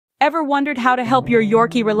Ever wondered how to help your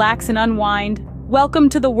Yorkie relax and unwind? Welcome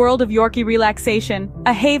to the world of Yorkie Relaxation,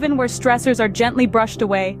 a haven where stressors are gently brushed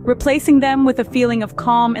away, replacing them with a feeling of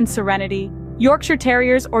calm and serenity. Yorkshire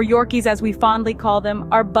Terriers, or Yorkies as we fondly call them,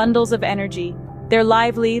 are bundles of energy. They're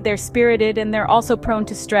lively, they're spirited, and they're also prone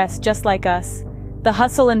to stress, just like us. The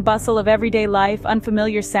hustle and bustle of everyday life,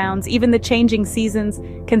 unfamiliar sounds, even the changing seasons,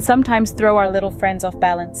 can sometimes throw our little friends off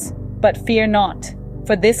balance. But fear not,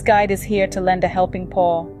 for this guide is here to lend a helping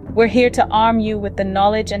paw. We're here to arm you with the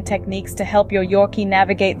knowledge and techniques to help your Yorkie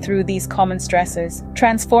navigate through these common stressors,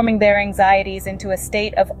 transforming their anxieties into a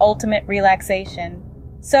state of ultimate relaxation.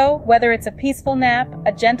 So, whether it's a peaceful nap,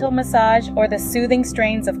 a gentle massage, or the soothing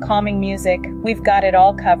strains of calming music, we've got it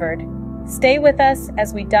all covered. Stay with us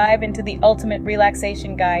as we dive into the ultimate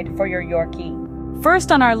relaxation guide for your Yorkie.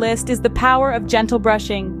 First on our list is the power of gentle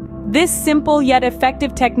brushing. This simple yet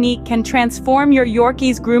effective technique can transform your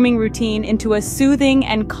Yorkie's grooming routine into a soothing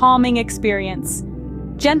and calming experience.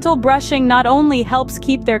 Gentle brushing not only helps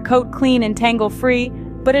keep their coat clean and tangle-free,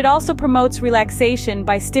 but it also promotes relaxation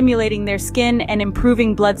by stimulating their skin and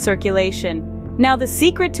improving blood circulation. Now, the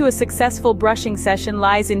secret to a successful brushing session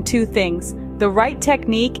lies in two things: the right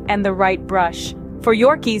technique and the right brush. For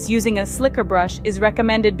Yorkies, using a slicker brush is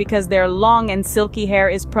recommended because their long and silky hair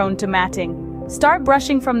is prone to matting. Start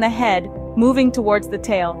brushing from the head, moving towards the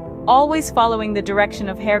tail, always following the direction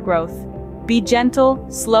of hair growth. Be gentle,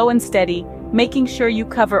 slow and steady, making sure you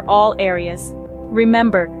cover all areas.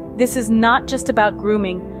 Remember, this is not just about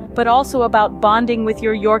grooming, but also about bonding with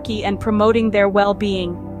your Yorkie and promoting their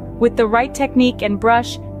well-being. With the right technique and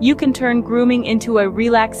brush, you can turn grooming into a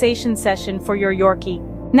relaxation session for your Yorkie.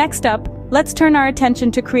 Next up, let's turn our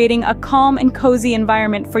attention to creating a calm and cozy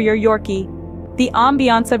environment for your Yorkie. The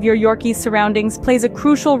ambiance of your Yorkie's surroundings plays a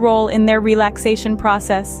crucial role in their relaxation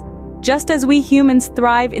process. Just as we humans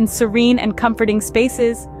thrive in serene and comforting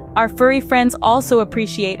spaces, our furry friends also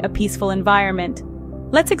appreciate a peaceful environment.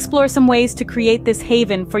 Let's explore some ways to create this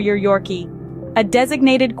haven for your Yorkie. A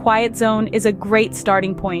designated quiet zone is a great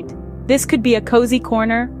starting point. This could be a cozy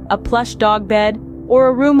corner, a plush dog bed, or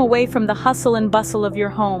a room away from the hustle and bustle of your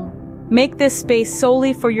home. Make this space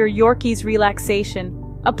solely for your Yorkie's relaxation,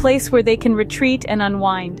 a place where they can retreat and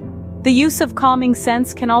unwind. The use of calming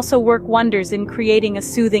scents can also work wonders in creating a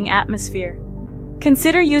soothing atmosphere.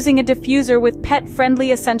 Consider using a diffuser with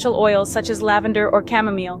pet-friendly essential oils such as lavender or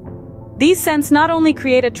chamomile. These scents not only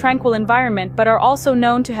create a tranquil environment but are also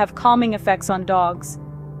known to have calming effects on dogs.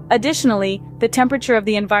 Additionally, the temperature of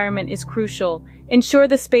the environment is crucial. Ensure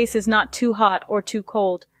the space is not too hot or too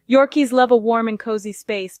cold. Yorkies love a warm and cozy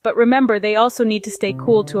space, but remember they also need to stay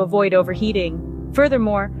cool to avoid overheating.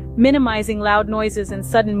 Furthermore, minimizing loud noises and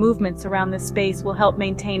sudden movements around the space will help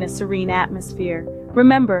maintain a serene atmosphere.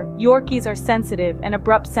 Remember, Yorkies are sensitive and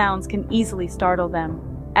abrupt sounds can easily startle them.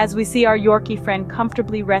 As we see our Yorkie friend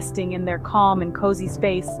comfortably resting in their calm and cozy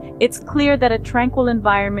space, it's clear that a tranquil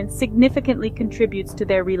environment significantly contributes to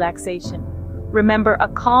their relaxation. Remember, a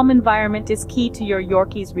calm environment is key to your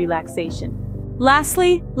Yorkie's relaxation.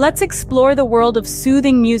 Lastly, let's explore the world of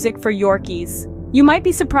soothing music for Yorkies. You might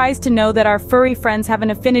be surprised to know that our furry friends have an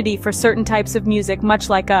affinity for certain types of music, much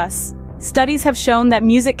like us. Studies have shown that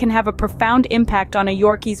music can have a profound impact on a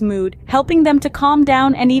Yorkie's mood, helping them to calm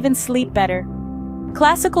down and even sleep better.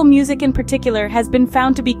 Classical music in particular has been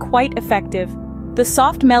found to be quite effective. The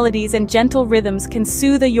soft melodies and gentle rhythms can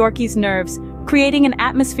soothe a Yorkie's nerves, creating an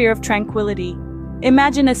atmosphere of tranquility.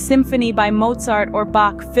 Imagine a symphony by Mozart or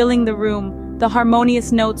Bach filling the room, the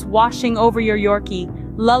harmonious notes washing over your Yorkie,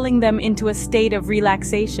 lulling them into a state of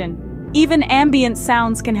relaxation. Even ambient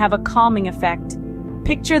sounds can have a calming effect.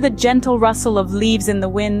 Picture the gentle rustle of leaves in the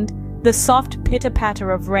wind, the soft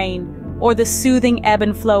pitter-patter of rain, or the soothing ebb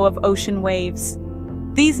and flow of ocean waves.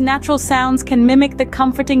 These natural sounds can mimic the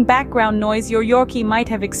comforting background noise your Yorkie might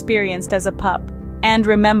have experienced as a pup. And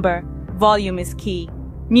remember, volume is key.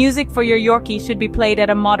 Music for your Yorkie should be played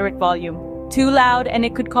at a moderate volume. Too loud and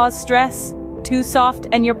it could cause stress. Too soft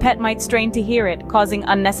and your pet might strain to hear it, causing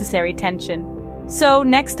unnecessary tension. So,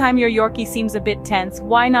 next time your Yorkie seems a bit tense,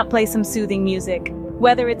 why not play some soothing music?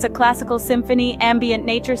 Whether it's a classical symphony, ambient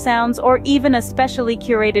nature sounds, or even a specially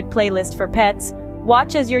curated playlist for pets,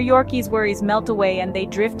 watch as your Yorkie's worries melt away and they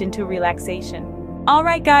drift into relaxation.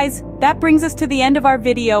 Alright guys, that brings us to the end of our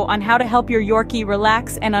video on how to help your Yorkie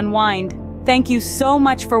relax and unwind. Thank you so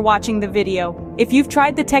much for watching the video. If you've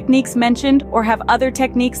tried the techniques mentioned or have other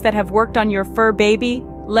techniques that have worked on your fur baby,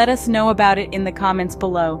 let us know about it in the comments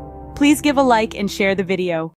below. Please give a like and share the video.